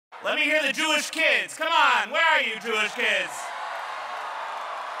Let me hear the Jewish kids. Come on, where are you, Jewish kids?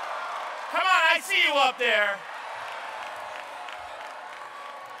 Come on, I see you up there.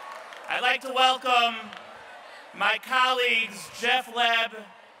 I'd like to welcome my colleagues Jeff Leb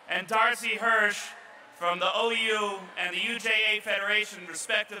and Darcy Hirsch from the OU and the UJA Federation,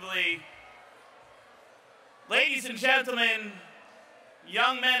 respectively. Ladies and gentlemen,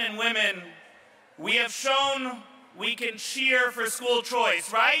 young men and women, we have shown we can cheer for school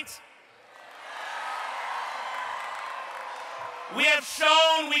choice, right? We have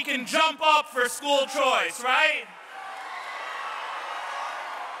shown we can jump up for school choice, right?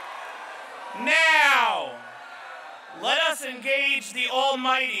 Now, let us engage the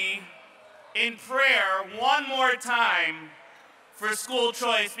Almighty in prayer one more time for school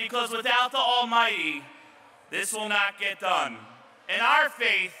choice, because without the Almighty, this will not get done. In our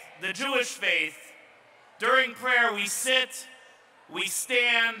faith, the Jewish faith, during prayer we sit, we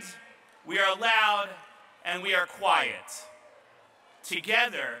stand, we are loud, and we are quiet.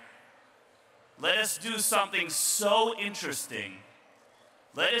 Together, let us do something so interesting.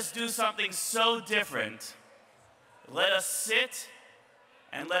 Let us do something so different. Let us sit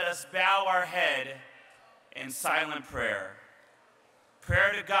and let us bow our head in silent prayer.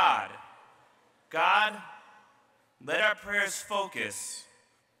 Prayer to God. God, let our prayers focus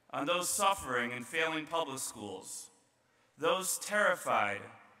on those suffering in failing public schools, those terrified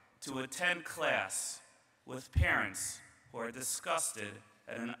to attend class with parents who are disgusted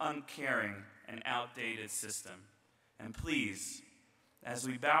at an uncaring and outdated system. And please, as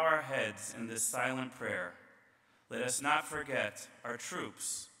we bow our heads in this silent prayer, let us not forget our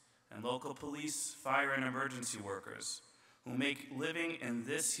troops and local police, fire, and emergency workers who make living in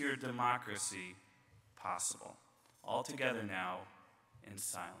this here democracy possible. All together now in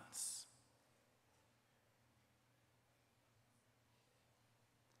silence.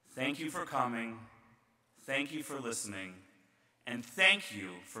 Thank you for coming. Thank you for listening. And thank you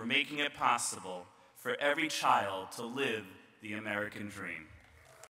for making it possible for every child to live the American dream.